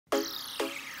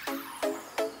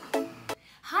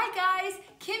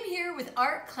Kim here with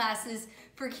Art Classes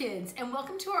for Kids, and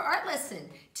welcome to our art lesson.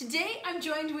 Today I'm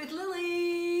joined with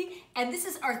Lily, and this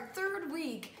is our third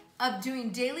week of doing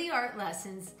daily art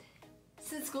lessons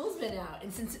since school's been out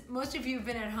and since most of you have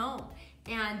been at home.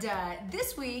 And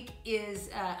this week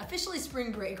is officially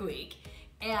spring break week,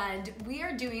 and we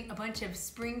are doing a bunch of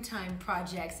springtime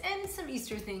projects and some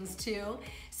Easter things too.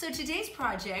 So today's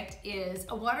project is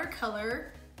a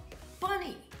watercolor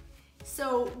bunny.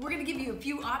 So we're going to give you a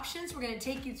few options. We're going to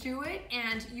take you through it,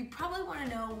 and you probably want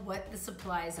to know what the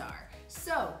supplies are.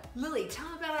 So Lily, tell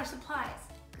them about our supplies.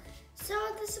 So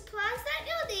the supplies that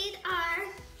you'll need are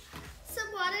some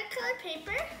watercolor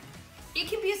paper. It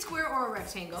can be a square or a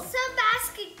rectangle. Some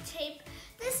masking tape.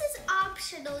 This is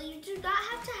optional. You do not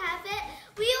have to have it.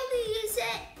 We only use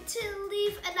it to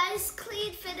leave a nice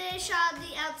clean finish on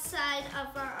the outside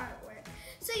of our artwork.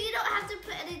 So you don't have to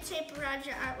put any tape around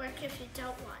your artwork if you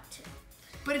don't want to.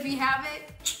 But if you have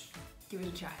it, give it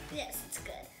a try. Yes, it's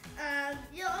good.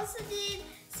 You'll also need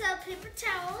some paper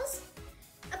towels,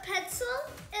 a pencil,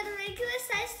 and a regular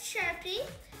sized Sharpie,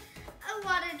 a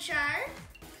water jar,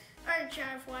 or a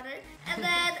jar of water, and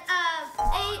then a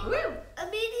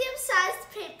medium-sized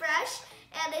paintbrush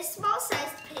and a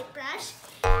small-sized paintbrush.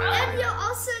 And you'll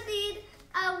also need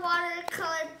a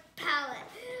watercolor palette.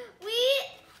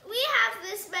 We have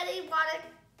this many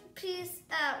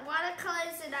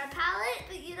watercolors in our palette,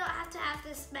 but you don't have to have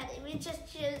this many. We just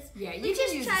try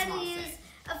to use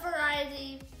a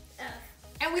variety of.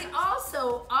 And we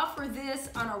also offer this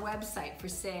on our website for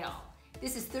sale.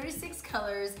 This is 36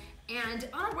 colors, and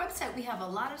on our website we have a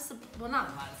lot of, not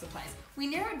a lot of supplies. We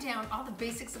narrowed down all the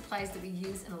basic supplies that we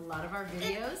use in a lot of our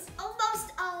videos.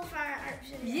 Almost all of our art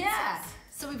videos. Yeah.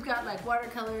 So we've got like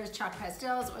watercolors, chalk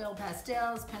pastels, oil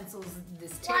pastels, pencils,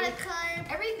 this tape, watercolor,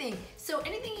 everything. So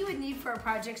anything you would need for our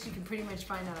projects, you can pretty much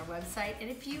find on our website. And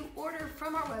if you order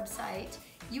from our website,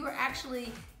 you are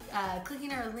actually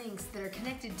clicking our links that are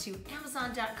connected to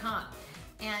Amazon.com.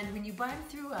 And when you buy them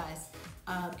through us,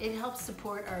 it helps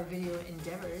support our video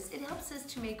endeavors. It helps us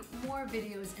to make more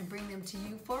videos and bring them to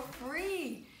you for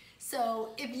free.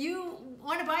 So if you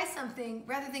want to buy something,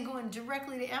 rather than going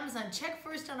directly to Amazon, check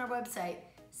first on our website,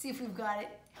 see if we've got it,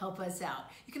 help us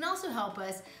out. You can also help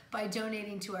us by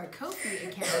donating to our Ko-fi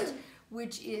account,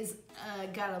 which is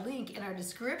got a link in our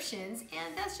descriptions,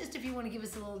 and that's just if you want to give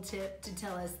us a little tip to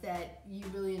tell us that you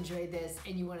really enjoyed this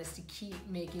and you want us to keep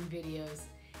making videos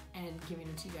and giving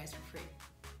them to you guys for free.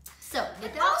 So,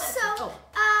 with that, also,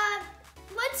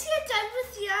 once you're done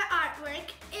with your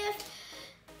artwork,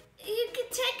 you can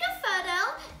take a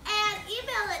photo and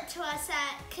email it to us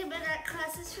at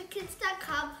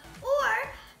kim@artclassesforkids.com, or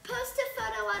post a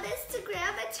photo on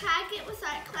Instagram and tag it with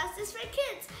Art Classes for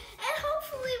Kids, and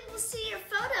hopefully we'll see your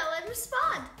photo and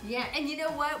respond. Yeah, and you know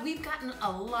what? We've gotten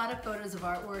a lot of photos of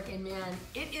artwork, and man,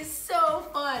 it is so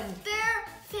fun. They're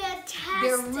fantastic.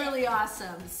 They're really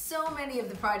awesome. So many of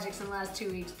the projects in the last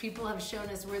 2 weeks, people have shown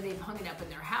us where they've hung it up in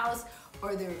their house,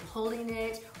 or they're holding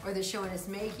it, or they're showing us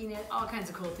making it, all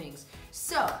kinds of cool things.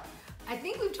 So, I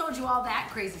think we've told you all that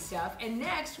crazy stuff, and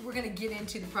next we're gonna get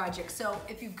into the project. So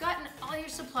if you've gotten all your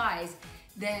supplies,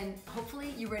 then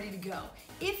hopefully you're ready to go.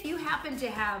 If you happen to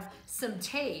have some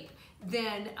tape,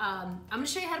 then I'm gonna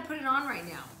show you how to put it on right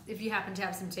now, if you happen to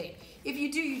have some tape. If you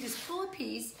do, you just pull a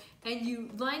piece and you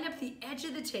line up the edge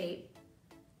of the tape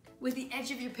with the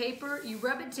edge of your paper, you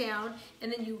rub it down,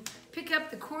 and then you pick up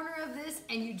the corner of this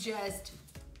and you just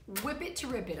whip it to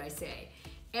rip it, I say.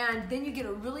 And then you get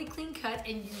a really clean cut,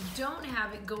 and you don't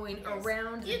have it going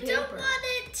around the paper. You don't want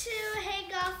it to hang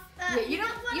off. Yeah, you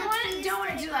don't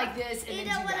want to do like this and then do that.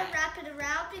 You don't want to wrap it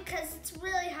around because it's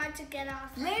really hard to get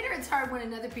off. Later it's hard when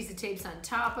another piece of tape's on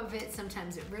top of it.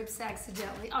 Sometimes it rips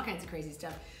accidentally, all kinds of crazy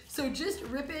stuff. So just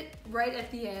rip it right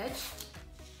at the edge.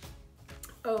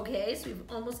 Okay, so we've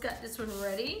almost got this one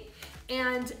ready.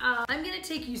 And I'm gonna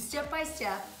take you step by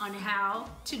step on how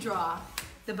to draw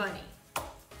the bunny.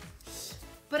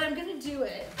 But I'm going to do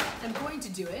it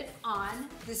on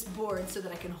this board so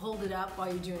that I can hold it up while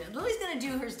you're doing it. Lily's going to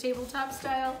do hers tabletop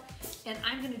style, and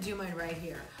I'm going to do mine right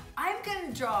here. I'm going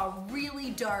to draw really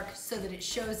dark so that it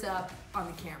shows up on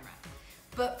the camera.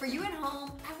 But for you at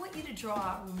home, I want you to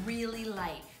draw really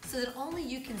light so that only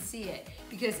you can see it.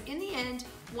 Because in the end,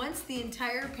 once the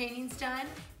entire painting's done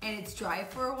and it's dry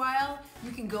for a while,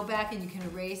 you can go back and you can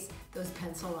erase those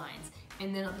pencil lines.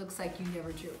 And then it looks like you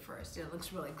never drew it first, and it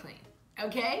looks really clean.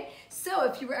 Okay,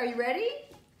 so are you ready?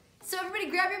 So everybody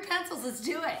grab your pencils, let's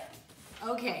do it.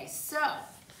 Okay, so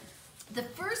the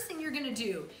first thing you're gonna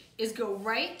do is go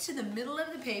right to the middle of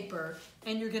the paper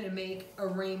and you're gonna make a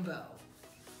rainbow.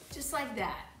 Just like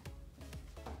that.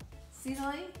 See,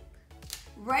 Lily?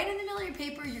 right in the middle of your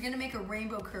paper, you're gonna make a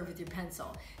rainbow curve with your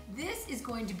pencil. This is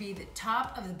going to be the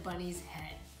top of the bunny's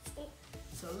head.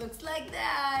 So it looks like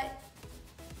that.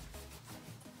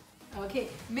 Okay,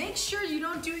 make sure you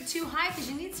don't do it too high because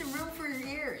you need some room for your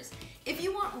ears. If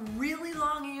you want really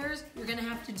long ears, you're gonna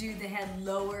have to do the head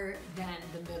lower than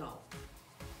the middle.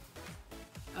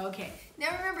 Okay,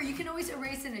 now remember, you can always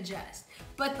erase and adjust,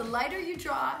 but the lighter you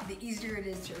draw, the easier it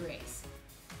is to erase.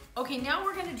 Okay, now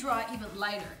we're gonna draw even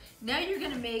lighter. Now you're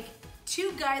gonna make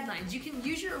 2 guidelines. You can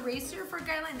use your eraser for a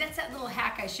guideline. That's that little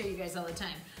hack I show you guys all the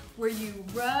time, where you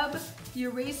rub the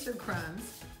eraser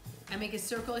crumbs. I make a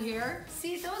circle here.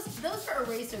 See, those are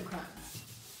eraser crumbs.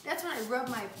 That's when I rub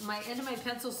my end of my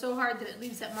pencil so hard that it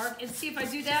leaves that mark. And see, if I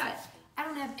do that, I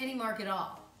don't have any mark at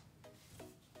all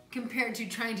compared to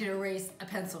trying to erase a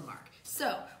pencil mark.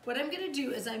 So what I'm gonna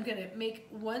do is I'm gonna make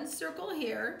 1 circle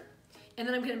here, and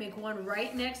then I'm gonna make 1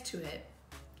 right next to it.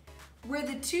 Where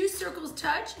the 2 circles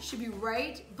touch should be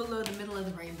right below the middle of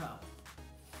the rainbow.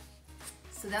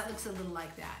 So that looks a little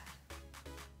like that.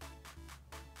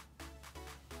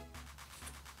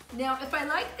 Now, if I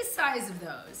like the size of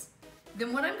those,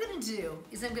 then what I'm gonna do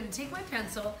is I'm gonna take my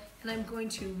pencil and I'm going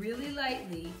to really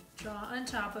lightly draw on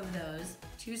top of those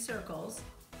 2 circles.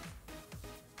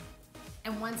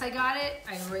 And once I got it,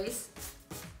 I erase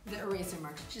the eraser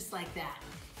marks, just like that.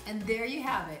 And there you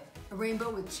have it, a rainbow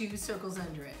with 2 circles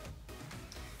under it.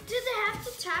 Do they have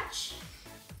to touch?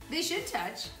 They should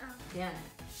touch, Oh. yeah.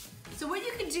 So what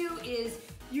you can do is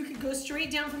you could go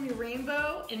straight down from your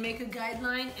rainbow and make a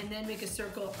guideline and then make a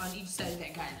circle on each side of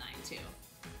that guideline too.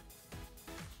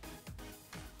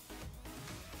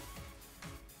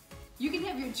 You can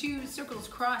have your 2 circles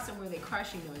cross, and where they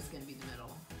cross, you know is going to be the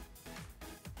middle.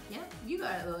 Yeah, you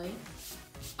got it, Lily.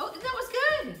 Oh, that was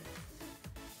good.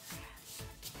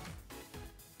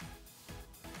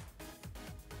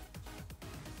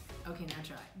 Okay, now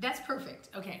try. That's perfect.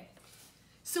 Okay.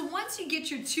 So once you get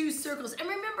your 2 circles, and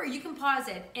remember, you can pause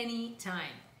at any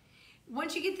time.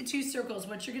 Once you get the 2 circles,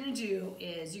 what you're going to do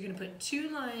is you're going to put 2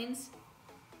 lines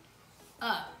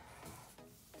up.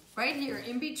 Right here,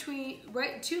 in between,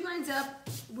 right, 2 lines up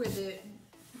with the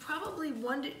probably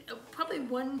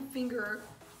one finger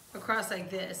across like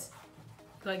this,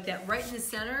 like that, right in the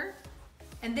center.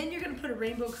 And then you're gonna put a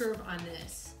rainbow curve on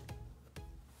this,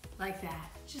 like that,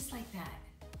 just like that.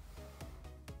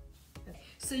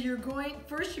 So you're going,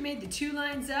 first you made the 2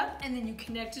 lines up, and then you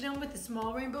connected them with a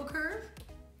small rainbow curve,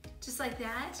 just like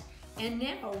that. And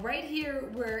now, right here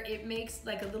where it makes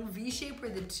like a little V shape where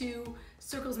the 2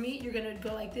 circles meet, you're gonna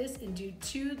go like this and do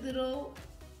 2 little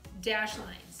dash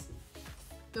lines.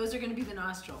 Those are gonna be the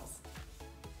nostrils.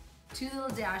 2 little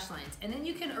dash lines. And then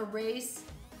you can erase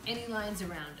any lines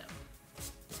around them.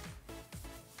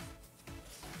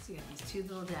 So you got these 2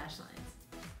 little dash lines.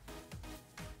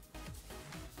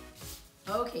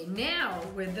 Okay, now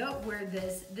where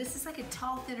this is like a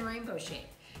tall, thin rainbow shape.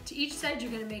 To each side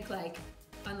you're gonna make like,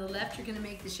 on the left, you're gonna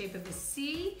make the shape of a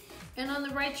C, and on the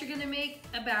right, you're gonna make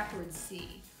a backwards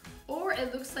C. Or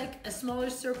it looks like a smaller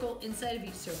circle inside of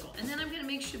each circle. And then I'm gonna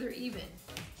make sure they're even.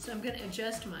 So I'm gonna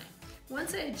adjust mine.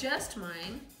 Once I adjust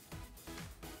mine,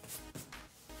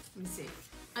 let me see.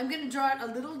 I'm gonna draw it a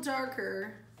little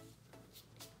darker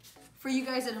for you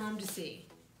guys at home to see.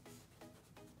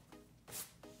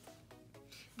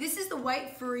 This is the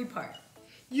white furry part.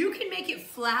 You can make it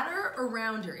flatter or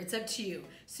rounder, it's up to you.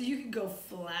 So you can go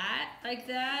flat like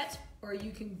that, or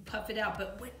you can puff it out,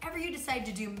 but whatever you decide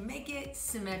to do, make it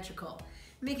symmetrical.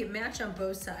 Make it match on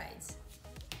both sides.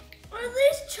 Or at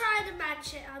least try to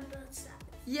match it on both sides.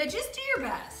 Yeah, just do your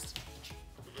best.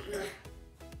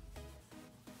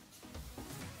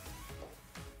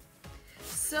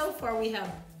 So far we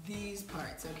have these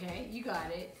parts, okay? You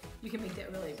got it. You can make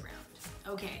that really round.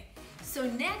 Okay, so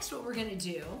next what we're gonna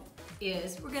do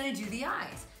is we're gonna do the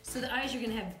eyes. So the eyes, you're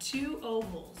gonna have 2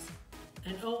 ovals.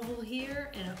 An oval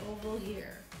here and an oval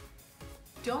here.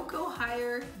 Don't go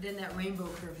higher than that rainbow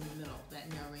curve in the middle, that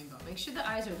narrow rainbow. Make sure the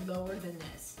eyes are lower than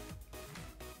this.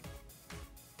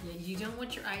 Yeah, you don't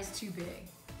want your eyes too big.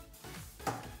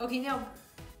 Okay, now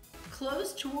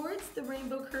close towards the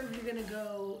rainbow curve, you're gonna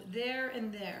go there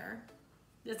and there.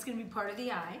 That's gonna be part of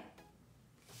the eye.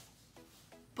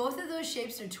 Both of those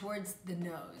shapes are towards the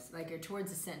nose, like are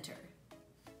towards the center.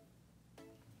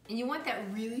 And you want that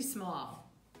really small.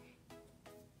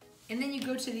 And then you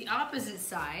go to the opposite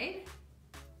side.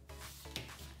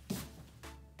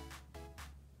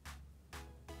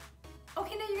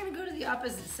 Okay, now you're gonna go to the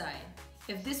opposite side.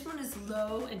 If this one is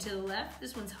low and to the left,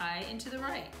 this one's high and to the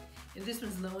right. If this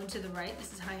one's low and to the right,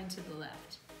 this is high and to the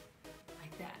left.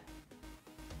 Like that.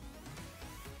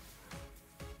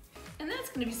 And that's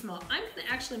gonna be small. I'm gonna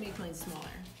actually make mine smaller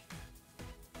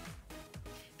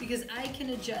because I can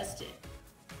adjust it.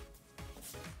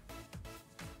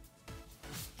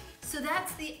 So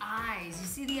that's the eyes. You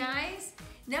see the eyes?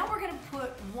 Now we're gonna put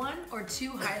 1 or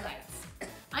 2 highlights.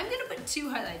 I'm gonna put 2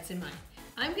 highlights in mine.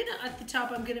 I'm gonna, at the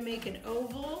top, I'm gonna make an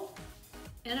oval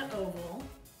and an oval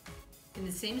in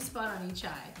the same spot on each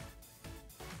eye.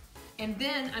 And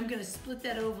then I'm gonna split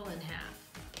that oval in half.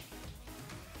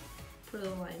 Put a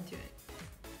little line through it.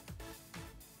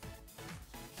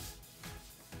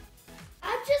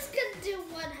 I'm just gonna do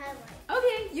 1 highlight.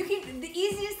 Okay, you can. The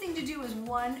easiest thing to do is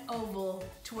 1 oval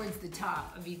towards the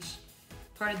top of each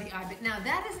part of the eye. But now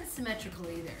that isn't symmetrical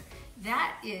either.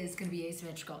 That is going to be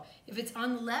asymmetrical. If it's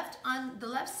on the left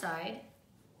side,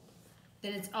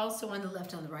 then it's also on the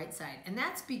left on the right side, and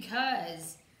that's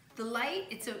because the light.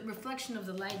 It's a reflection of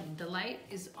the lighting. The light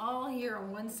is all here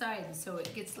on one side, and so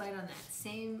it gets light on that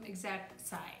same exact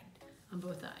side on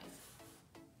both eyes.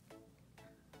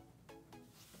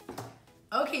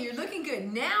 Okay, you're looking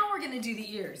good. Now we're gonna do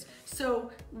the ears.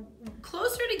 So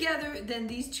closer together than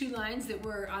these 2 lines that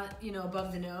were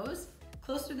above the nose,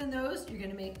 closer than those, you're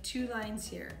gonna make 2 lines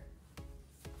here.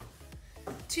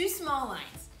 2 small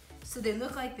lines. So they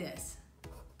look like this.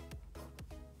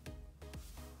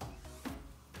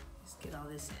 Let's get all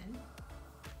this in.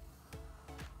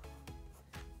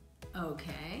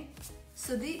 Okay.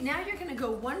 So now you're gonna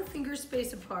go 1 finger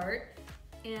space apart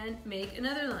and make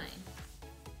another line.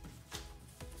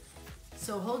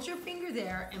 So hold your finger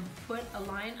there and put a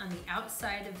line on the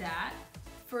outside of that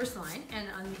first line and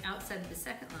on the outside of the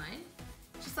second line,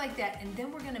 just like that, and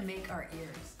then we're gonna make our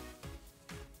ears.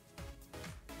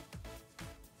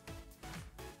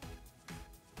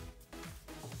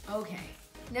 Okay,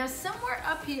 now somewhere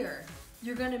up here,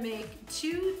 you're gonna make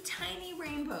 2 tiny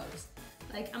rainbows.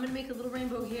 Like I'm gonna make a little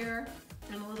rainbow here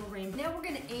and a little rainbow. Now we're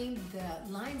gonna aim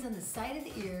the lines on the side of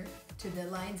the ear to the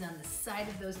lines on the side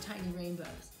of those tiny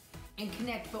rainbows and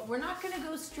connect, but we're not gonna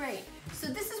go straight. So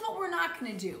this is what we're not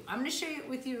gonna do. I'm gonna show you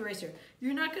with the eraser.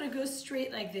 You're not gonna go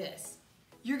straight like this.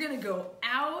 You're gonna go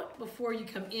out before you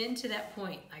come into that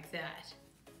point, like that.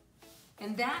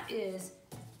 And that is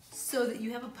so that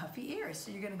you have a puffy ear. So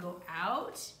you're gonna go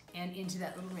out and into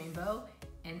that little rainbow,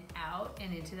 and out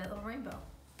and into that little rainbow.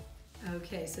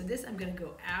 Okay, so this I'm gonna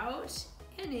go out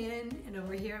and in, and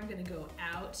over here I'm gonna go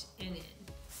out and in.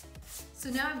 So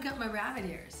now I've got my rabbit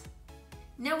ears.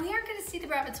 Now we aren't gonna see the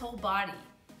rabbit's whole body.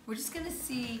 We're just gonna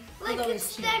see like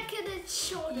its neck and its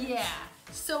shoulders. Yeah.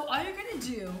 So all you're gonna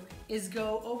do is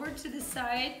go over to the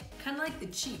side, kind of like the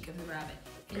cheek of the rabbit,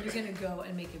 and you're gonna go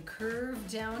and make a curve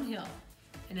downhill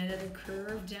and another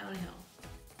curve downhill,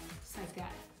 just like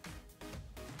that.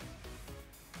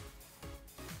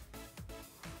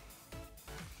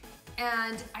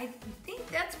 And I think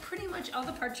that's pretty much all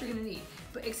the parts you're gonna need.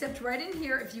 But except right in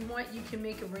here, if you want, you can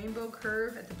make a rainbow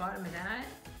curve at the bottom of that.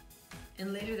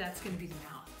 And later that's gonna be the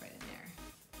mouth right in there.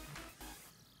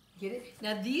 Get it?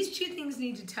 Now these 2 things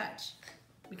need to touch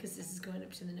because this is going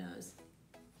up to the nose.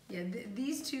 Yeah,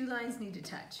 these 2 lines need to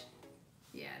touch.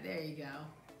 Yeah, there you go.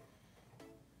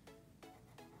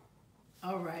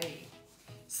 Alrighty.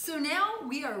 So now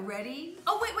we are ready.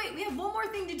 Oh, wait, we have one more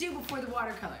thing to do before the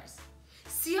watercolors.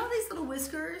 See all these little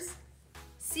whiskers?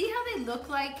 See how they look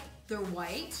like they're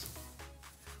white?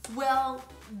 Well,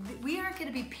 we aren't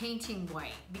gonna be painting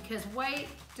white because white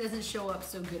doesn't show up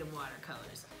so good in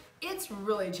watercolors. It's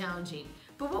really challenging.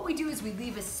 But what we do is we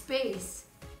leave a space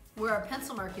where our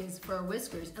pencil mark is for our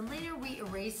whiskers, and later we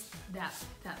erase that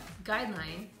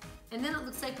guideline, and then it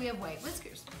looks like we have white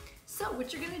whiskers. So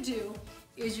what you're gonna do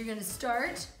is you're gonna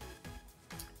start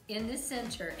in the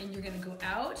center, and you're gonna go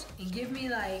out and give me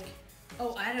like,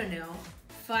 oh, I don't know,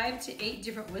 5 to 8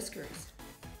 different whiskers.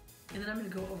 And then I'm gonna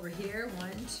go over here,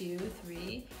 1, 2,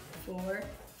 3, 4,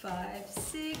 5,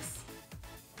 6,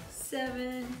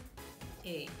 7,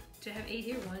 8. Do I have 8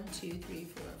 here? 1, 2, 3,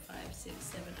 4, 5, 6,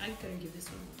 7. I better give this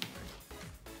one more.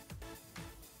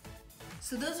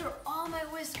 So those are all my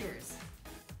whiskers.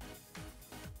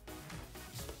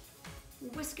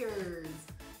 Whiskers.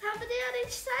 How many on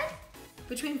each side?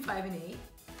 Between 5 and 8.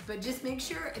 But just make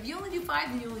sure, if you only do 5,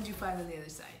 then you only do 5 on the other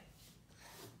side.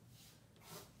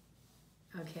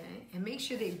 Okay, and make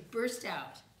sure they burst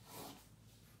out.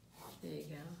 There you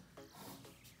go.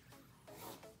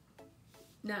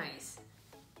 Nice.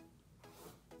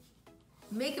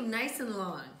 Make them nice and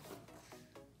long.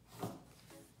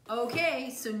 Okay,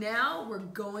 so now we're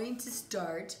going to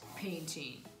start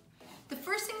painting. The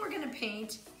first thing we're gonna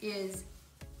paint is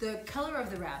the color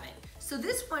of the rabbit. So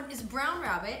this one is brown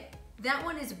rabbit. That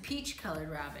one is a peach colored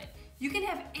rabbit. You can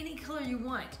have any color you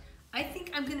want. I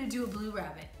think I'm gonna do a blue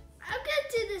rabbit. I'm gonna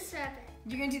do this rabbit.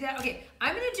 You're gonna do that? Okay,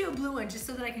 I'm gonna do a blue one just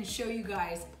so that I can show you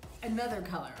guys another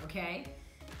color, okay?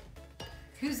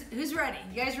 Who's ready?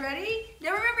 You guys ready?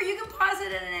 Now remember, you can pause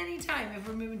it at any time if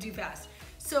we're moving too fast.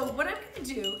 So what I'm gonna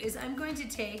do is I'm going to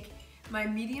take my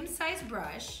medium-sized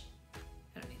brush.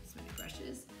 I don't need this many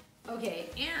brushes. Okay,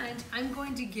 and I'm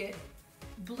going to get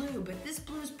blue, but this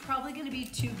blue is probably gonna be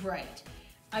too bright.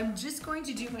 I'm just going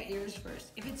to do my ears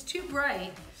first. If it's too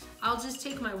bright, I'll just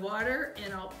take my water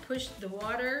and I'll push the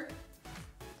water.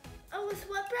 Oh, with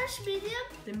what brush? Medium?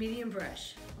 The medium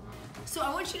brush. So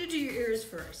I want you to do your ears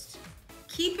first.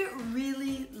 Keep it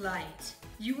really light.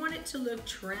 You want it to look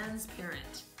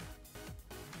transparent.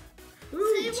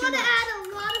 Ooh, so you want to add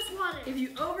a lot of water. If you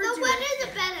overdo the wetter, the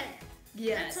better.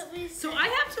 Yes. That's what we said. So I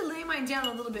have to lay mine down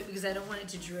a little bit because I don't want it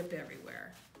to drip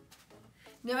everywhere.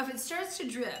 Now, if it starts to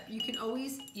drip, you can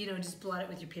always, just blot it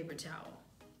with your paper towel.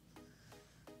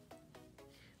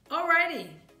 Alrighty.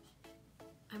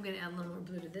 I'm gonna add a little more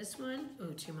blue to this one.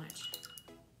 Oh, too much.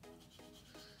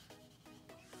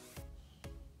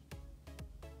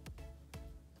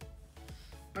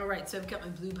 All right, so I've got my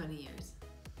blue bunny ears.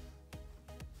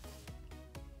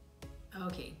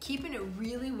 Okay, keeping it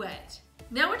really wet.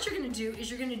 Now what you're gonna do is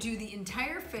you're gonna do the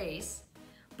entire face,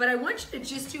 but I want you to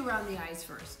just do around the eyes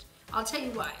first. I'll tell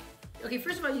you why. Okay,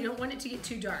 first of all, you don't want it to get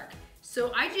too dark.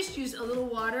 So I just used a little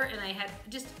water and I had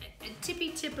just a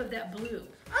tippy tip of that blue.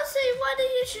 Oh, so you want to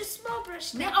use your small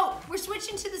brush now? Oh, we're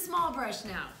switching to the small brush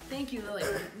now. Thank you, Lily,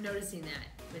 for noticing that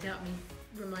without me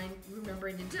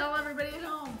remembering to tell everybody at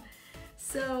home.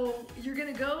 So you're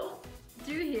gonna go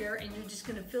through here and you're just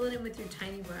gonna fill it in with your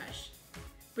tiny brush.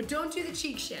 But don't do the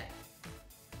cheeks yet.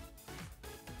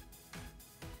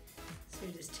 So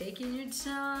you're just taking your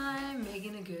time,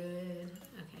 making it good.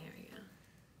 Okay, here we go.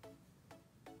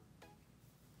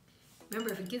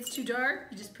 Remember, if it gets too dark,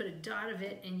 you just put a dot of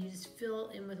it and you just fill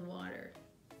in with water.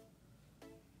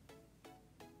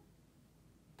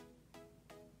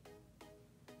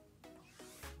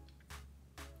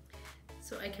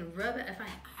 So I can rub it. If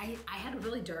I had a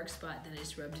really dark spot, then I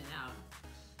just rubbed it out.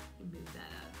 Move that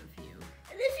out of view.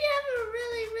 And if you have a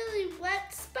really, really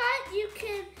wet spot, you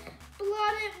can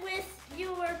blot it with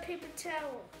your paper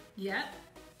towel. Yep.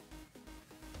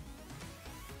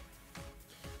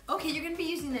 Okay, you're gonna be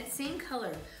using that same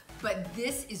color, but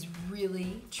this is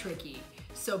really tricky.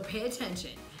 So pay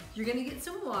attention. You're gonna get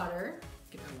some water.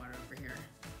 Get my water over here.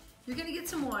 You're gonna get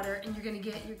some water and you're gonna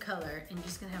get your color and you're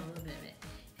just gonna have a little bit of it.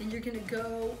 And you're gonna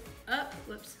go up,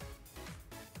 whoops.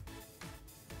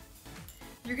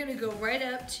 You're gonna go right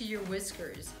up to your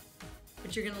whiskers,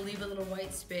 but you're gonna leave a little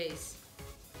white space.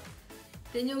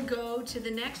 Then you'll go to the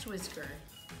next whisker.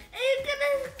 And you're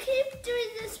gonna keep doing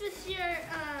this with your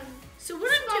So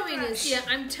what I'm doing is,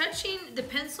 I'm touching the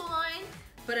pencil line,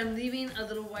 but I'm leaving a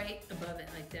little white above it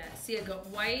like that. See, I got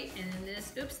white and then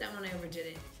this, oops, that one I overdid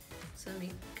it. So let me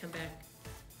come back.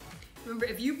 Remember,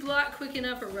 if you blot quick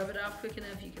enough or rub it off quick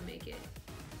enough, you can make it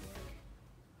work.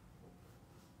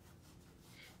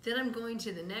 Then I'm going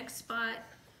to the next spot.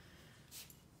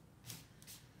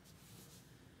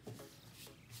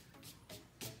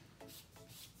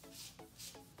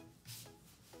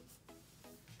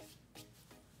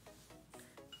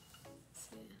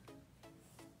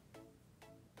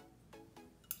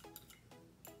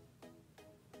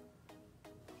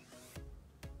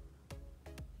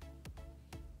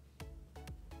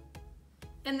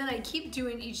 And then I keep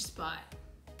doing each spot,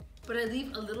 but I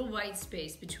leave a little white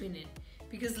space between it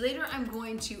because later I'm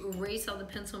going to erase all the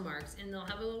pencil marks and they'll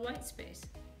have a little white space.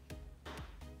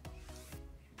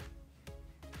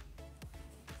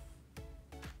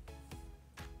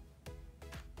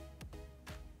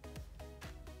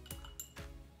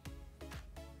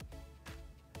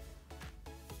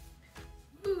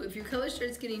 Ooh, if your color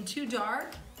starts getting too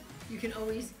dark, you can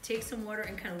always take some water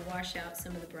and kind of wash out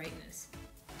some of the brightness.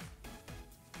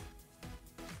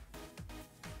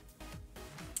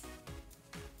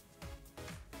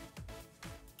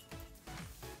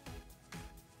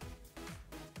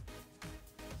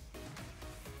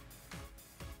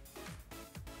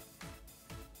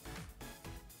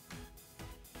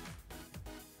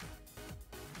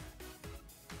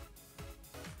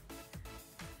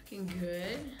 Looking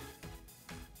good.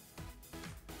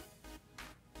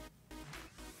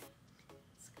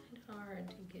 It's kind of hard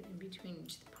to get in between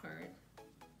each part.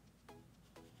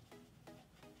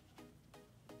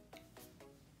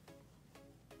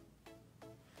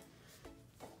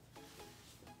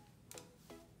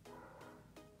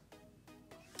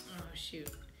 Oh shoot,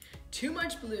 too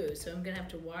much blue, so I'm gonna have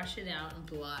to wash it out and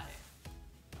blot it.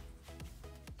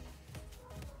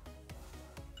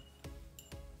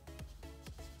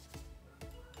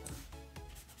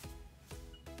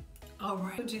 All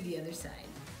right, go to the other side.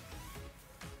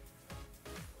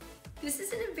 This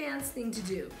is an advanced thing to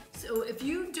do. So if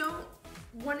you don't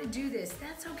want to do this,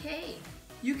 that's okay.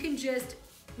 You can just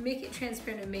make it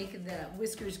transparent and make the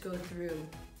whiskers go through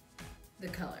the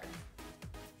color.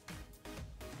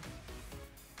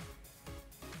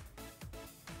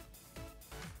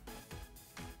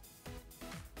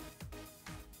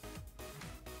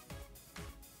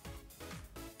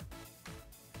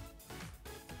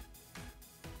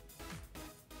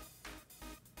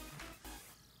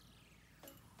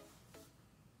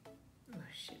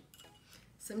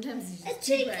 Sometimes it's just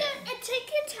too bright. And take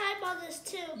your time on this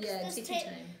too. Yeah, take your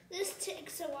time. This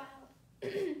takes a while.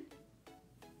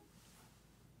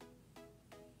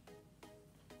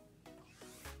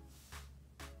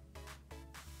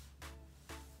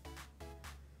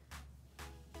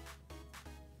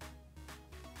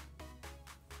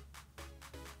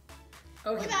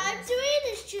 Okay. What I'm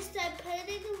doing is just I'm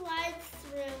putting a line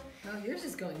through. Oh, yours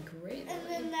is going great. And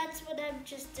then that's what I'm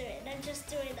just doing. I'm just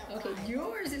doing a line. Okay,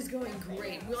 yours is going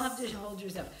great. We'll have to hold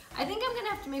yours up. I think I'm gonna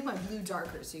have to make my blue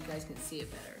darker so you guys can see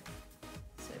it better.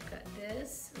 So I've got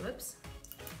this. Whoops,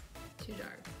 too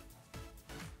dark.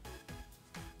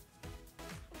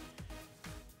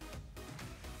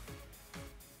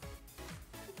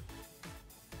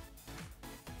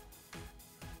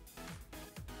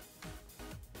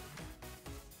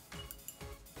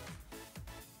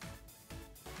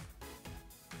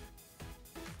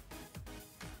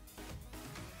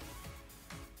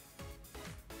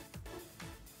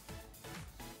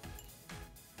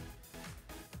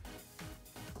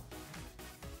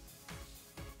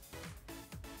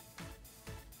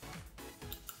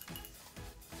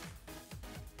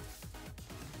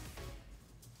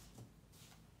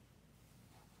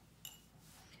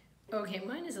 Okay,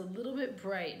 mine is a little bit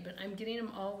bright, but I'm getting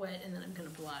them all wet and then I'm gonna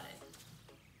blot it.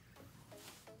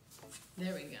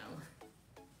 There we go.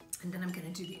 And then I'm gonna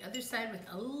do the other side with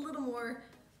a little more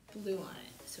blue on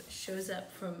it so it shows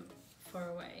up from far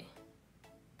away.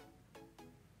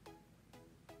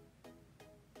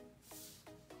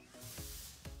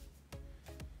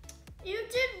 You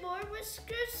did more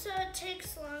whiskers, so it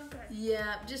takes longer.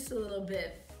 Yeah, just a little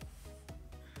bit.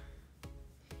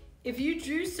 If you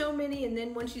drew so many and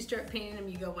then once you start painting them,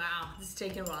 you go, wow, this is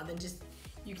taking a while, then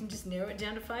you can just narrow it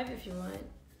down to 5 if you want.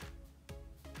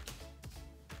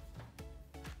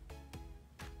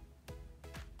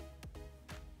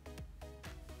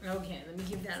 Okay, let me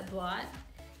give that a blot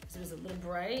because it was a little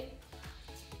bright.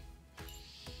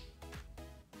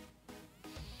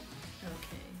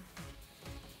 Okay.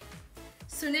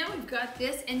 So now we've got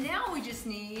this, and now we just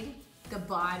need the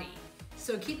body.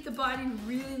 So keep the body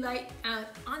really light.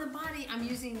 On the body, I'm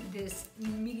using this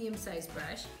medium-sized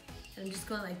brush, and I'm just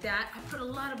going like that. I put a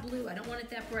lot of blue. I don't want it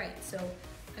that bright, so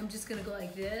I'm just gonna go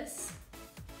like this,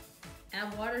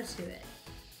 add water to it.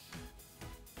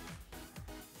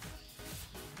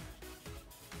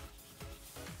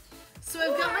 So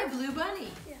I've got my blue bunny.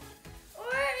 Yeah.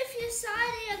 Or if you saw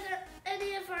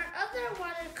any of our other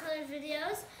watercolor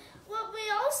videos, what we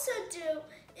also do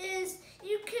is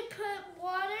you can put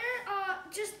water on,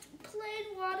 just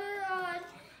plain water on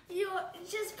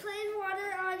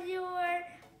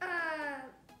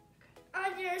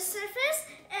your surface,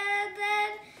 and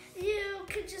then you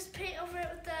can just paint over it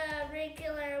with the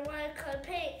regular watercolor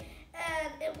paint,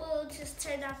 and it will just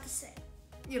turn out the same.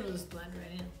 It'll just blend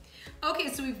right in. Okay,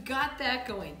 so we've got that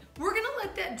going. We're gonna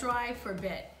let that dry for a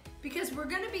bit because we're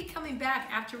gonna be coming back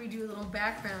after we do a little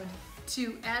background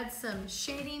to add some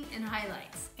shading and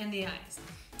highlights in the eyes.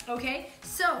 Okay,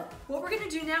 so what we're gonna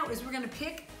do now is we're gonna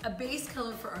pick a base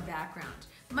color for our background.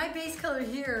 My base color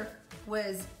here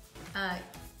was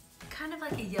kind of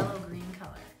like a yellow-green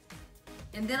color.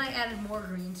 And then I added more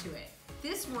green to it.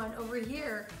 This one over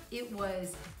here, it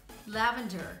was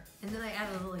lavender, and then I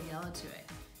added a little yellow to it.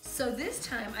 So this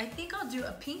time, I think I'll do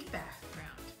a pink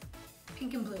background,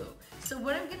 pink and blue. So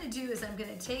what I'm gonna do is I'm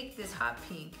gonna take this hot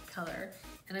pink color,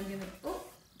 and I'm gonna,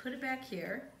 put it back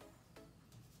here.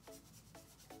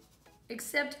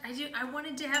 Except I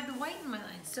wanted to have the white in my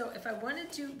lines. So if I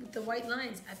wanted to with the white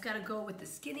lines, I've got to go with the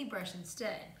skinny brush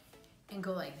instead and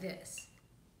go like this.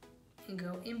 And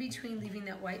go in between, leaving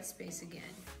that white space again.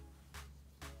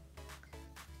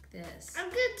 Like this. I'm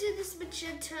gonna do this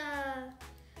magenta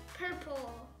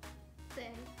purple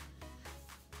thing.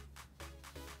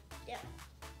 Yeah.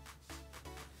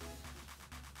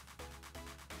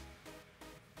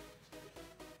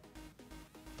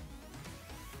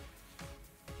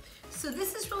 So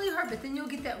this is really hard, but then you'll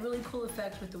get that really cool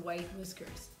effect with the white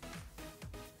whiskers.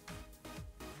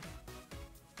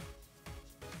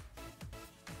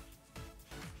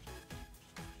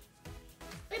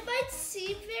 It might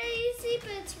easy,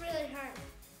 but it's really hard.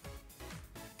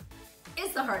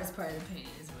 It's the hardest part of the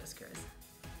painting is whiskers.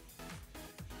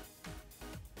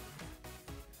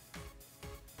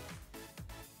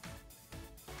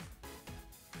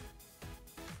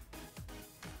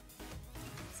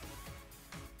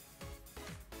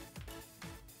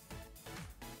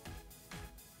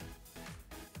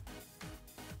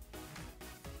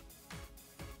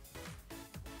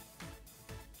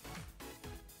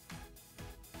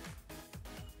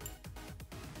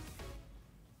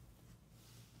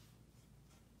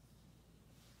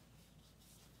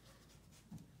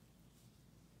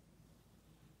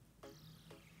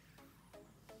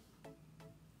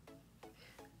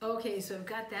 Okay, so I've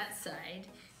got that side.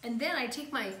 And then I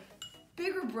take my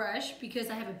bigger brush,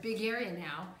 because I have a big area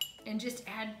now, and just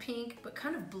add pink, but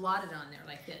kind of blot it on there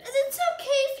like this. And it's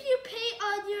okay if you paint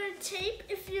on your tape,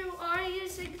 if you are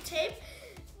using tape,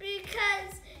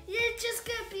 because you're just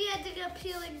going to be ending up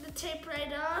peeling the tape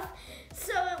right off,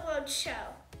 so it won't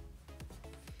show.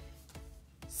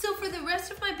 So for the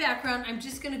rest of my background, I'm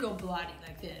just going to go blotting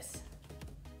like this.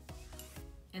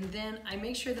 And then I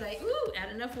make sure that I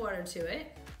add enough water to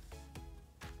it.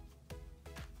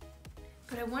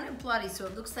 But I want it blotty so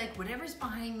it looks like whatever's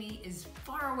behind me is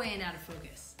far away and out of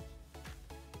focus.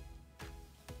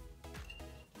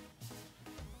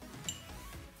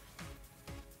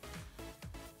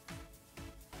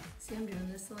 See, I'm doing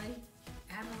this, Lily?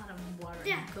 Add a lot of water.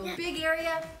 Yeah, Go yeah. Big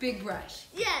area, big brush.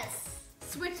 Yes.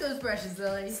 Switch those brushes,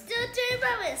 Lily. Still doing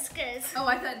my whiskers. Oh,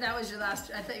 I thought that was your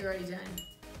last, I thought you were already done.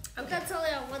 Okay. That's only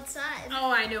on one side. Oh,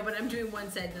 I know, but I'm doing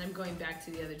one side, then I'm going back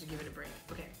to the other to give it a break.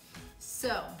 Okay,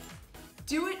 so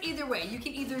do it either way. You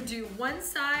can either do one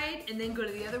side and then go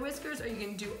to the other whiskers, or you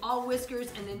can do all whiskers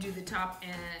and then do the top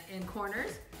and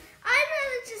corners. I'd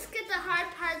rather just get the hard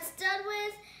parts done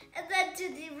with and then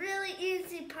do the really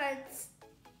easy parts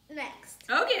next.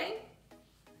 Okay.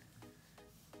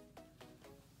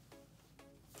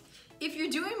 If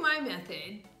you're doing my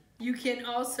method, you can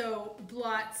also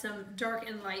blot some dark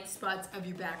and light spots of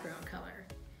your background color.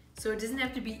 So it doesn't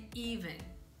have to be even,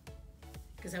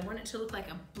 because I want it to look like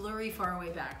a blurry,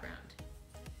 faraway background.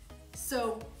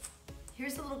 So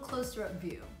here's a little closer up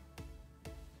view.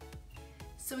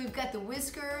 So we've got the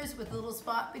whiskers with a little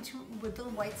spot between, with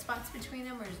little white spots between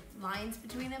them, or lines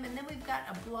between them, and then we've got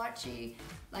a blotchy,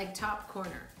 like top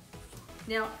corner.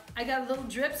 Now I got a little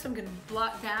drip, so I'm gonna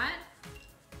blot that.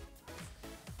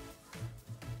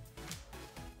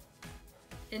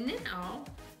 And then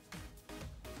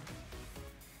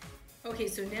okay,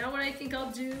 so now what I think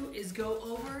I'll do is go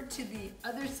over to the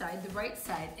other side, the right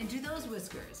side, and do those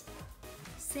whiskers.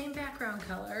 Same background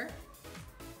color.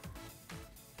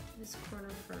 This corner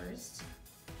first.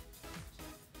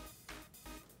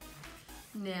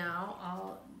 Now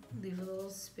I'll leave a little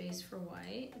space for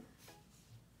white.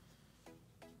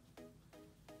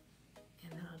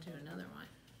 And then I'll do another one.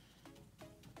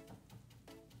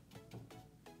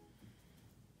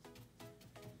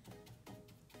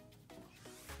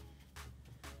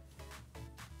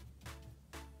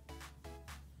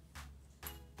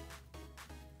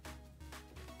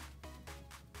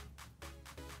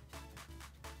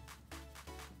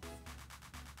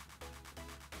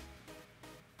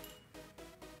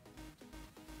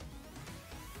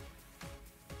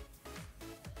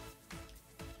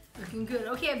 Looking good.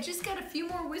 Okay, I've just got a few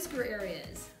more whisker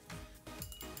areas.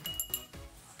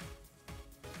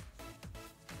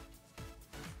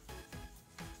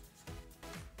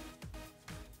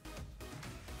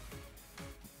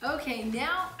 Okay,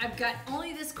 now I've got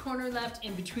only this corner left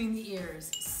in between the ears.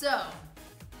 So,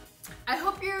 I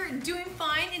hope you're doing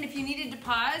fine, and if you needed to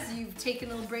pause, you've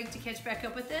taken a little break to catch back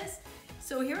up with this.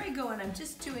 So here I go, and I'm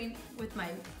just doing with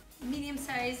my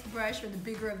medium-sized brush, or the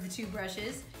bigger of the two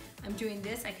brushes. I'm doing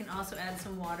this. I can also add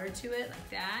some water to it like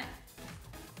that.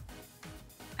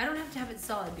 I don't have to have it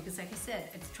solid because, like I said,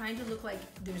 it's trying to look like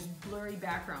there's blurry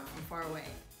background from far away.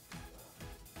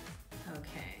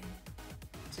 Okay.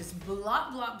 Just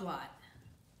blot, blot, blot.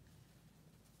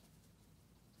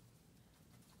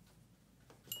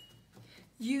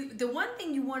 The one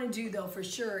thing you want to do though for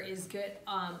sure is get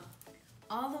all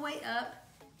the way up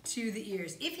to the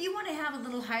ears. If you want to have a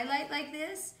little highlight like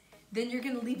this, then you're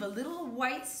going to leave a little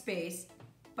white space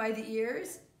by the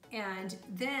ears, and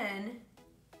then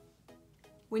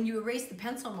when you erase the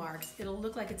pencil marks, it'll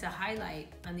look like it's a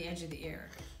highlight on the edge of the ear.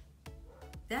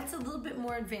 That's a little bit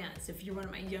more advanced if you're one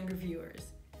of my younger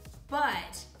viewers.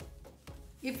 But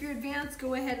if you're advanced,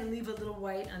 go ahead and leave a little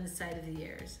white on the side of the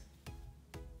ears.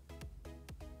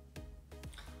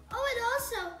 Oh, and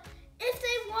also, if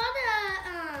they want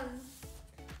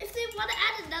to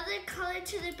add another color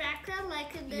to the background,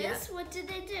 like in this, what do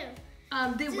they do?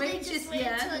 They wait till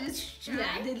it's dry?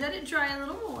 Yeah, they let it dry a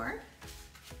little more.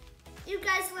 You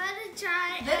guys let it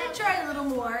dry. Let it dry a little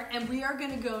more, and we are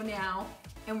gonna go now,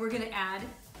 and we're gonna add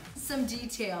some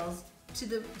details to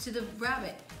the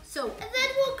rabbit. So, and then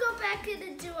we'll go back in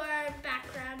and do our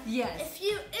background. Yes.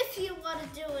 If you want to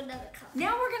do another color.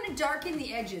 Now we're gonna darken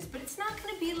the edges, but it's not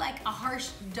gonna be like a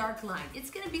harsh dark line.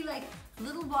 It's gonna be like a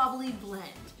little wobbly blend.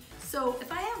 So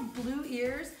if I have blue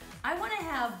ears, I wanna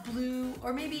have blue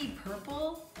or maybe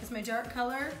purple as my dark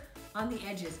color on the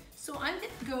edges. So I'm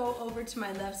gonna go over to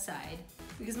my left side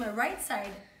because my right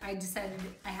side, I decided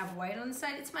I have white on the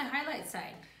side. It's my highlight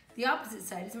side. The opposite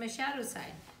side is my shadow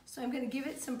side. So I'm gonna give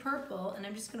it some purple and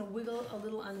I'm just gonna wiggle a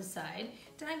little on the side.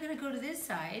 Then I'm gonna go to this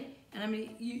side and I'm gonna,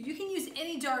 you can use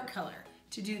any dark color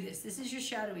to do this. This is your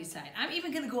shadowy side. I'm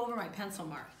even gonna go over my pencil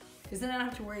mark because then I don't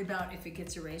have to worry about if it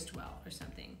gets erased well or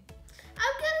something.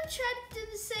 I'm gonna try to do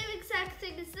the same exact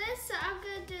thing as this, so I'm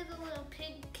gonna do the little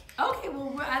pink. Okay, well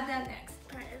we'll add that next.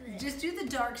 Part of it. Just do the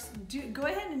darks, go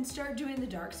ahead and start doing the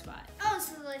dark spot. Oh,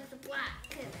 so like the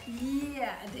black.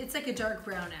 Yeah, it's like a dark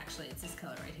brown actually. It's this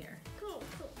color right here. Cool,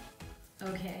 cool.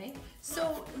 Okay,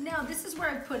 so now this is where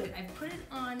I put it. I put it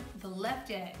on the left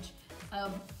edge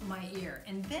of my ear.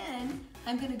 And then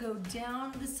I'm gonna go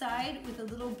down the side with a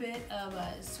little bit of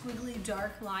a squiggly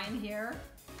dark line here.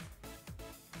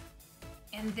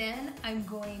 And then I'm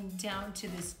going down to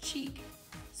this cheek.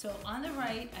 So on the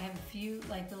right, I have a few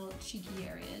like little cheeky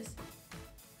areas,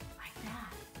 like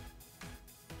that.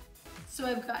 So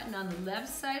I've gotten on the left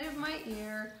side of my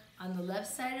ear, on the left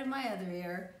side of my other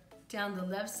ear, down the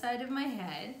left side of my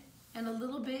head, and a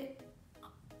little bit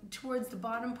towards the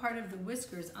bottom part of the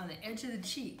whiskers on the edge of the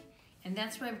cheek. And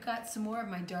that's where I've got some more of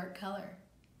my dark color.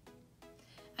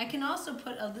 I can also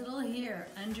put a little here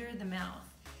under the mouth.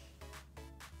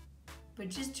 But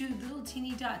just do little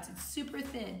teeny dots. It's super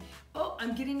thin. Oh,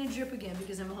 I'm getting a drip again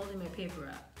because I'm holding my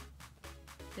paper up.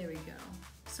 There we go.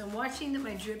 So I'm watching that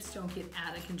my drips don't get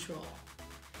out of control.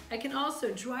 I can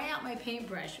also dry out my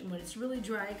paintbrush, and when it's really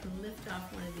dry, I can lift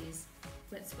off one of these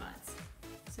wet spots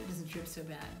so it doesn't drip so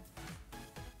bad.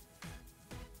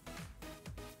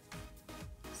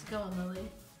 How's it going, Lily?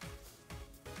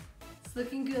 It's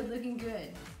looking good, looking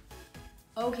good.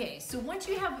 Okay, so once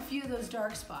you have a few of those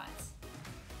dark spots,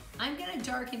 I'm gonna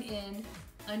darken in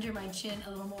under my chin a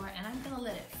little more, and I'm gonna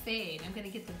let it fade. I'm gonna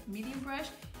get the medium brush,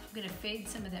 I'm gonna fade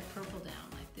some of that purple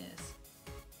down like this.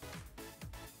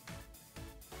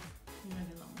 Maybe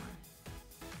a little more.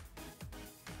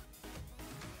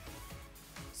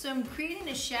 So I'm creating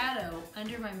a shadow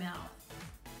under my mouth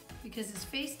because his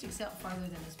face sticks out farther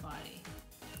than his body.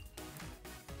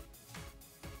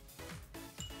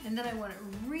 And then I want it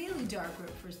really dark where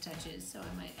it first touches, so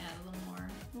I might add a little more.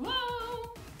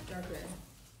 Whoa! Dark red,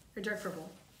 or dark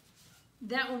purple.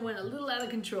 That one went a little out of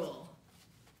control.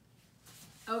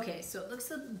 Okay, so it looks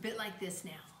a bit like this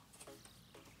now.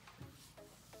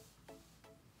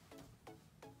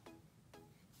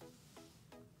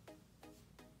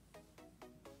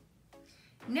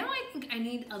 Now I think I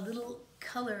need a little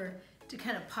color to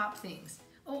kind of pop things.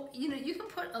 Oh, you know, you can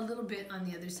put a little bit on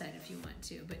the other side if you want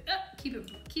to, but keep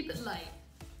it light.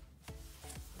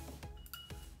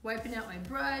 Wiping out my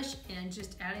brush and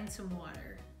just adding some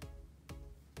water.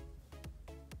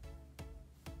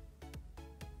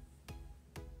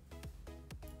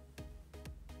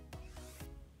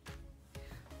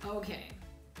 Okay.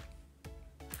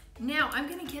 Now I'm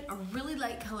gonna get a really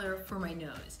light color for my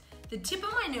nose. The tip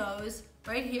of my nose,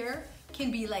 right here, can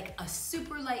be like a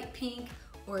super light pink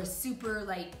or a super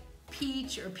light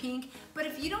peach or pink. But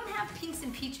if you don't have pinks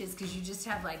and peaches because you just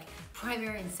have like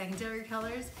primary and secondary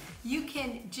colors, you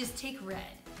can just take red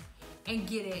and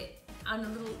get it on a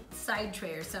little side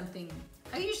tray or something.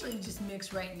 I usually just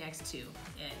mix right next to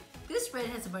it. This red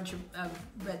has a bunch of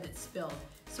red that's spilled,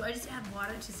 so I just add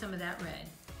water to some of that red.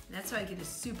 And that's how I get a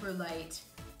super light,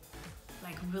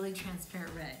 like really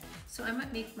transparent red. So I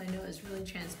might make my nose really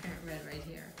transparent red right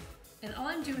here. And all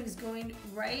I'm doing is going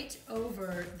right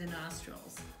over the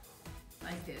nostrils,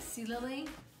 like this. See, Lily?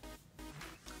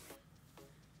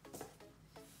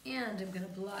 And I'm gonna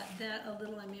blot that a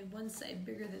little. I made one side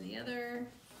bigger than the other,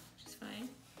 which is fine.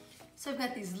 So I've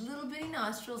got these little bitty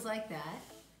nostrils like that.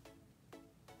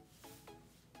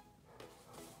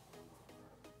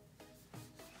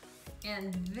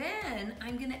 And then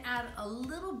I'm gonna add a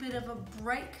little bit of a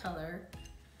bright color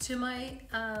to my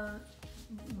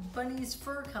bunny's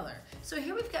fur color. So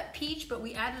here we've got peach, but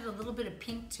we added a little bit of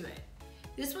pink to it.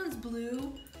 This one's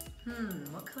blue.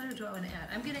 What color do I want to add?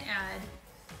 I'm gonna add,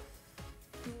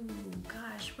 ooh,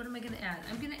 gosh, what am I gonna add?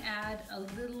 I'm gonna add a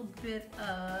little bit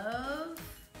of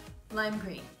lime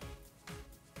green.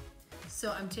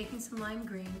 So I'm taking some lime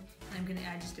green and I'm gonna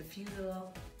add just a few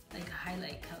little like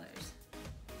highlight colors,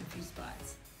 a few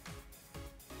spots.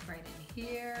 Right in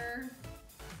here.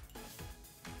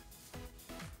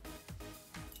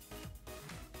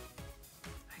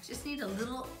 I just need a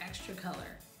little extra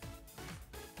color.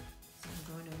 So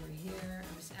I'm going over here,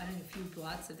 I'm just adding a few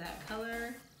blots of that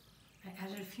color. I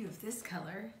added a few of this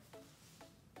color.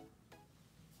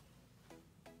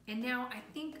 And now I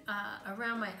think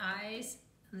around my eyes,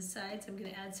 on the sides, I'm gonna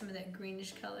add some of that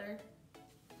greenish color.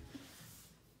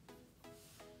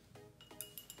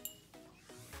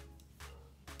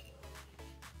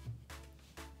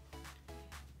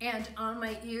 And on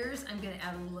my ears, I'm gonna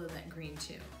add a little of that green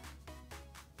too.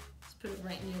 Just put it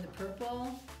right near the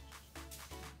purple.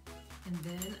 And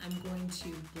then I'm going to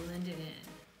blend it in.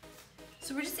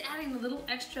 So we're just adding a little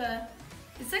extra,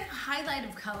 it's like a highlight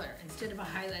of color instead of a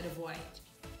highlight of white.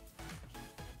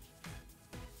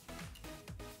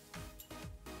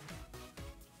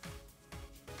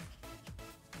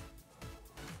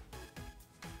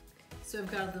 So I've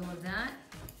got a little of that.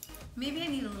 Maybe I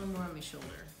need a little more on my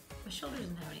shoulder. My shoulder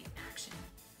doesn't have any action.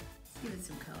 Let's give it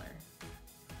some color.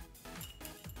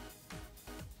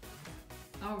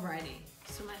 Alrighty,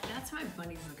 so that's how my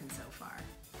bunny's looking so far.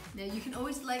 Now you can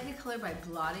always lighten the color by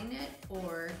blotting it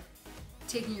or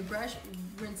taking your brush,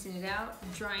 rinsing it out,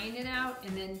 drying it out,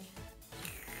 and then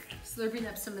slurping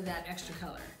up some of that extra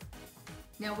color.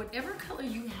 Now whatever color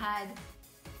you had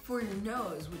for your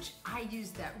nose, which I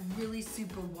used that really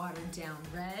super watered down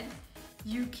red,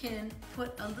 you can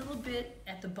put a little bit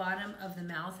at the bottom of the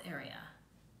mouth area.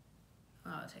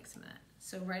 Oh, I'll take some of that.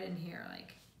 So right in here,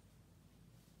 like,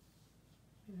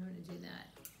 I'm gonna do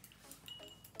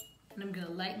that. And I'm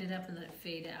gonna lighten it up and let it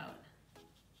fade out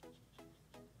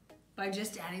by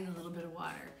just adding a little bit of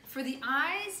water. For the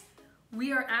eyes,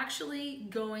 we are actually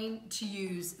going to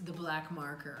use the black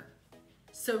marker.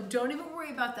 So don't even worry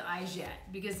about the eyes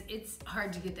yet because it's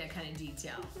hard to get that kind of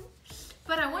detail.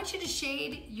 But I want you to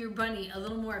shade your bunny a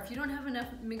little more. If you don't have enough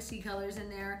mixy colors in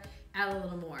there, add a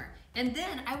little more. And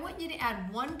then I want you to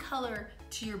add one color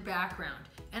to your background.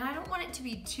 And I don't want it to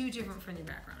be too different from your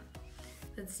background.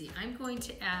 Let's see, I'm gonna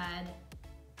add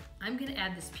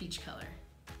this peach color.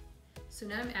 So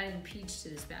now I'm adding peach to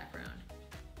this background.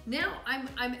 Now I'm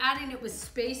adding it with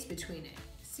space between it.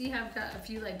 See how I've got a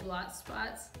few like blot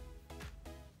spots?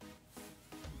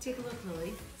 Take a look,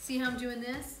 Lily. See how I'm doing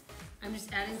this? I'm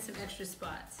just adding some extra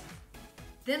spots.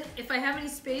 Then if I have any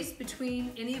space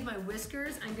between any of my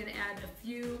whiskers, I'm gonna add a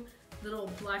few little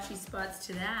blotchy spots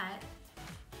to that.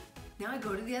 Now I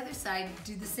go to the other side,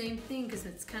 do the same thing because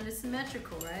it's kind of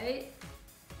symmetrical, right?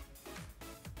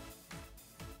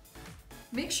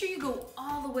 Make sure you go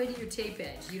all the way to your tape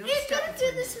edge. You don't stop. You're gonna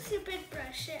do this with your big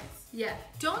brush, yes. Yeah,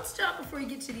 don't stop before you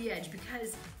get to the edge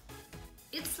because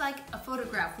it's like a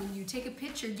photograph. When you take a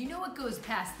picture, you know what goes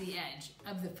past the edge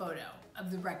of the photo, of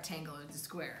the rectangle or the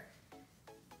square.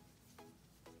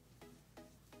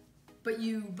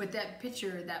 But that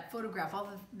picture, that photograph,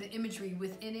 all the imagery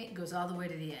within it goes all the way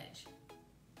to the edge.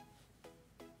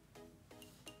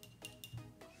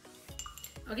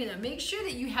 Okay, now make sure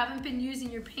that you haven't been using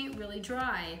your paint really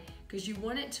dry because you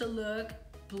want it to look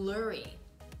blurry.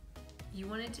 You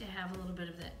want it to have a little bit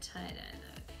of that tie-dye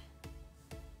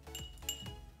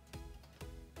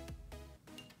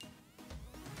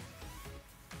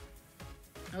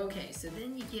look. Okay, so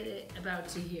then you get it about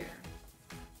to here.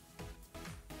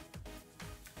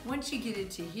 Once you get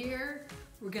it to here,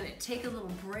 we're gonna take a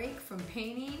little break from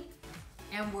painting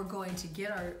and we're going to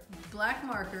get our black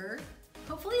marker.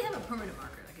 Hopefully you have a permanent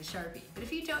marker like a Sharpie, but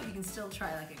if you don't, you can still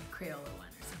try like a Crayola one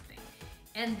or something.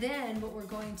 And then what we're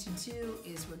going to do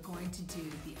is we're going to do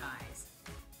the eyes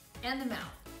and the mouth.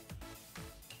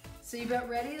 So you about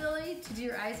ready, Lily, to do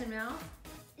your eyes and mouth?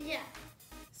 Yeah.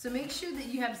 So make sure that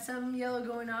you have some yellow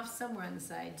going off somewhere on the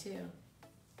side too.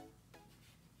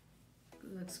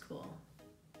 It looks cool.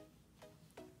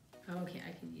 Okay,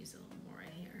 I can use a little more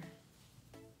right here.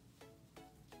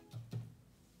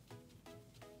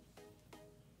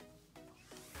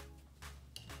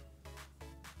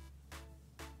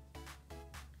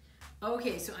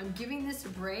 Okay, so I'm giving this a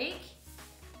break.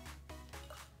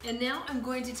 And now I'm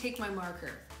going to take my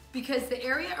marker because the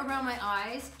area around my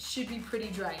eyes should be pretty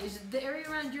dry. Is the area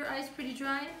around your eyes pretty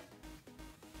dry?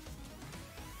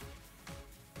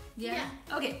 Yeah?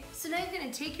 Okay, so now you're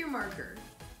gonna take your marker.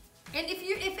 And if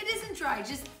it isn't dry,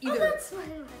 just either... Oh, that's my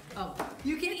marker. Oh,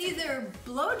 you can either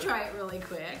blow dry it really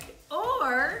quick,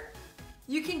 or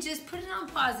you can just put it on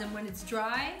pause and when it's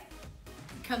dry,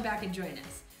 come back and join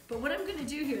us. But what I'm gonna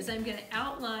do here is I'm gonna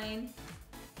outline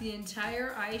the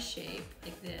entire eye shape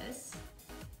like this.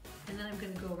 and then I'm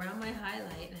gonna go around my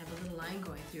highlight and have a little line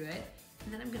going through it,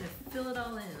 and then I'm gonna fill it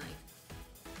all in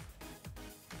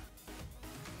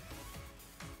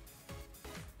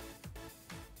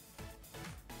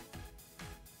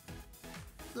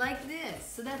like this.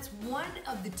 So that's one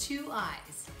of the two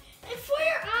eyes. And for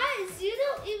your eyes, you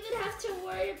don't even have to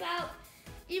worry about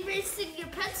erasing your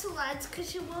pencil lines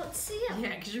because you won't see them.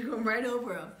 Yeah, because you're going right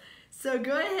over them. So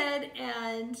go ahead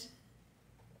and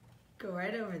go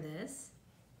right over this.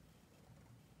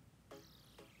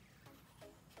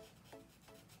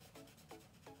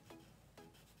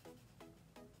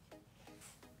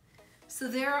 So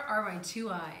there are my two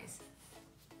eyes.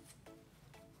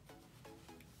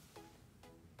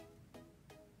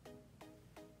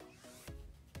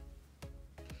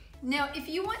 Now, if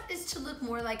you want this to look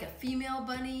more like a female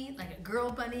bunny, like a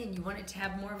girl bunny, and you want it to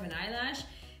have more of an eyelash,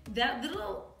 that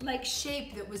little like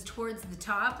shape that was towards the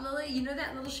top, Lily, you know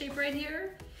that little shape right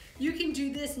here? You can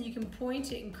do this and you can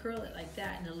point it and curl it like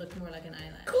that and it'll look more like an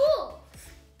eyelash. Cool.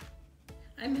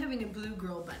 I'm having a blue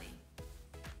girl bunny.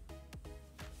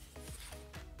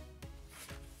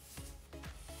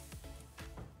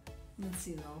 Let's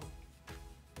see, Lil.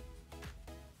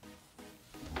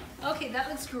 Okay, that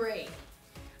looks great.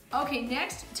 Okay,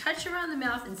 next, touch around the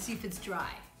mouth and see if it's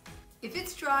dry. If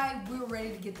it's dry, we're ready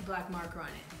to get the black marker on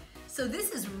it. So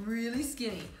this is really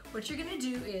skinny. What you're gonna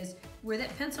do is, where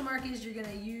that pencil mark is, you're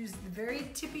gonna use the very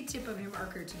tippy tip of your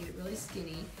marker to get it really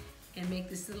skinny and make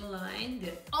this little line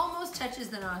that almost touches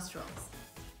the nostrils.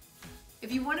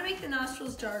 If you wanna make the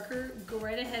nostrils darker, go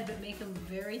right ahead, but make them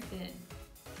very thin.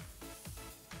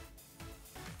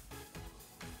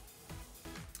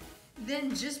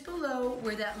 Then just below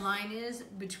where that line is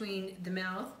between the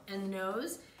mouth and the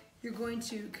nose, you're going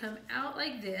to come out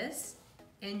like this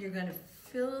and you're going to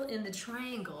fill in the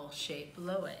triangle shape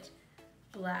below it.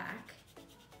 Black.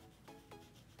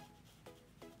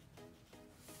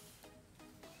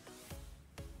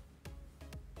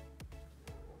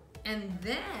 And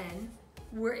then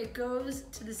where it goes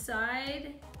to the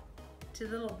side, to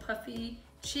the little puffy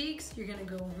cheeks, you're going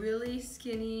to go really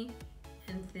skinny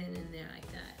and thin in there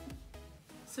like that.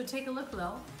 So take a look,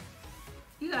 Lil.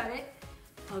 You got it.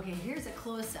 Okay, here's a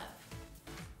close-up.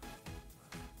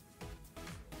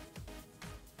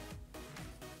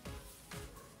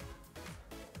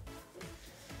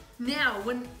 Now,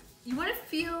 when you want to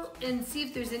feel and see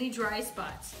if there's any dry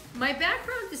spots. My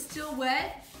background is still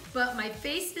wet, but my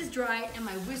face is dry and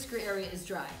my whisker area is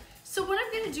dry. So what I'm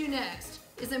going to do next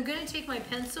is I'm going to take my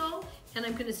pencil and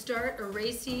I'm going to start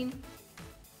erasing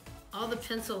all the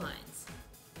pencil lines.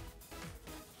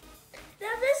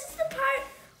 Now this is the part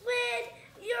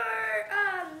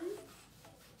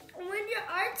when your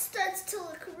art starts to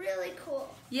look really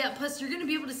cool. Yeah, plus you're gonna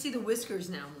be able to see the whiskers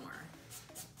now more.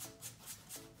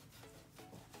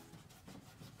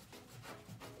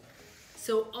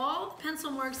 So all the pencil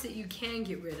marks that you can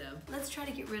get rid of, let's try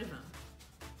to get rid of them.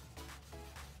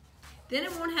 Then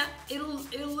it won't have,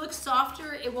 it'll look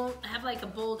softer, it won't have like a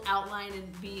bold outline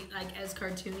and be like as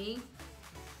cartoony.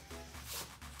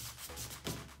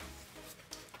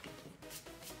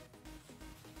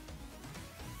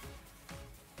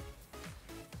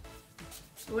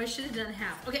 Oh, I should have done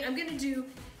half. Okay, I'm gonna do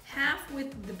half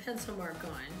with the pencil mark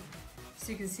on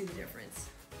so you can see the difference.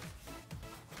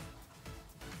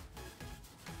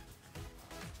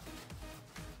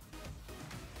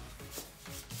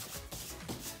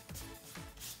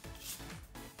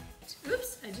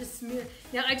 Oops, I just smeared.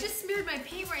 Now I just smeared my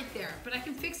paint right there, but I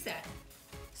can fix that.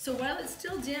 So while it's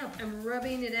still damp, I'm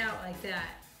rubbing it out like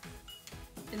that.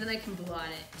 And then I can blot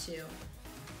it too.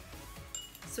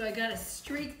 So I got a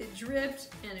streak that dripped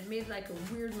and it made like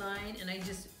a weird line and I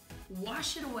just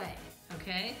wash it away,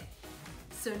 okay?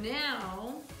 So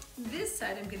now, this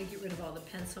side I'm gonna get rid of all the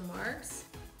pencil marks,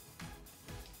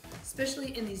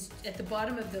 especially in these, at the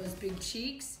bottom of those big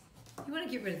cheeks. You wanna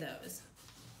get rid of those.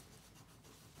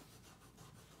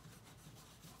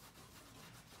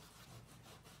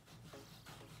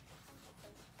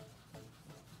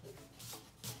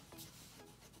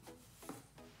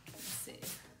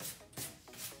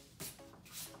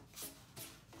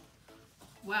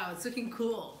 Wow, it's looking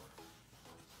cool.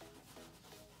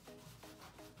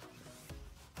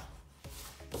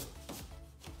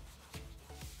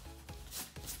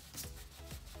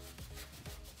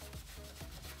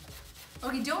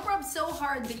 Okay, don't rub so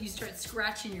hard that you start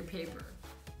scratching your paper.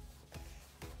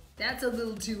 That's a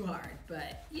little too hard,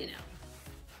 but you know,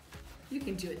 you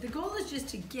can do it. The goal is just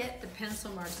to get the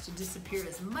pencil marks to disappear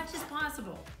as much as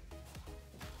possible.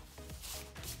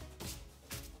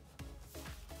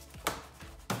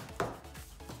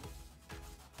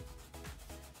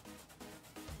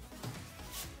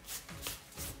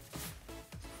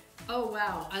 Oh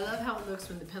wow, I love how it looks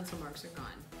when the pencil marks are gone.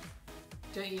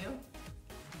 Don't you?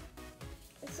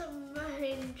 It's a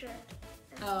marine trick.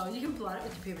 Oh, you can blot it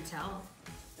with your paper towel.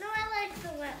 No, I like the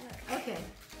wet mark. Okay.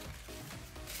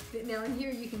 But now in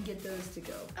here you can get those to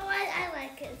go. Oh, I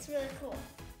like it. It's really cool.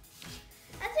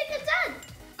 I think it's done.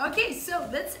 Okay, so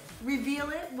let's reveal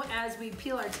it as we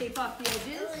peel our tape off the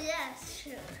edges. Oh, yes,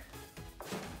 sure.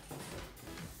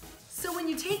 So when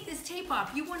you take this tape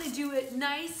off, you want to do it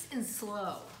nice and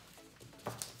slow.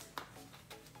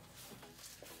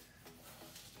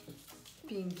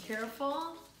 Being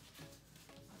careful.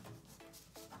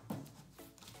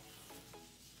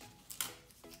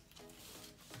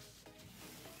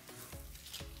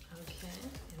 Okay,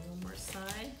 and one more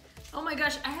side. Oh my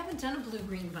gosh, I haven't done a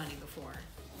blue-green bunny before.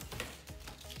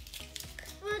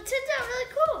 Well, it turned out really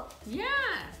cool. Yeah.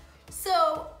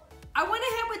 So I went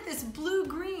ahead with this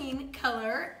blue-green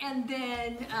color, and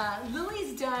then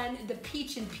Lily's done the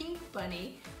peach and pink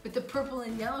bunny with the purple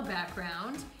and yellow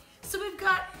background. So we've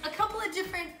got a couple of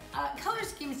different color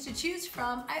schemes to choose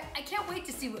from. I can't wait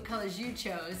to see what colors you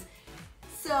chose.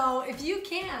 So if you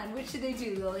can, what should they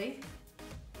do, Lily?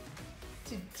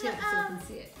 To tip so you can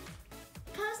see it.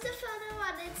 Post a photo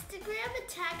on Instagram and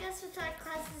tag us with our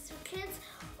classes for kids,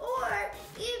 or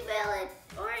email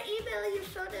your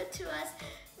photo to us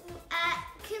at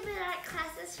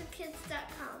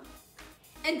kim@classesforkids.com.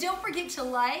 And don't forget to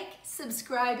like,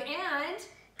 subscribe, and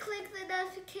click the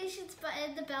notifications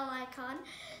button, the bell icon,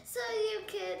 so you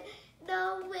can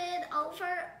know when all of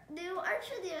our new art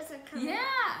videos are coming.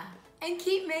 yeah, and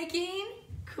keep making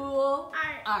cool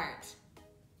art. art.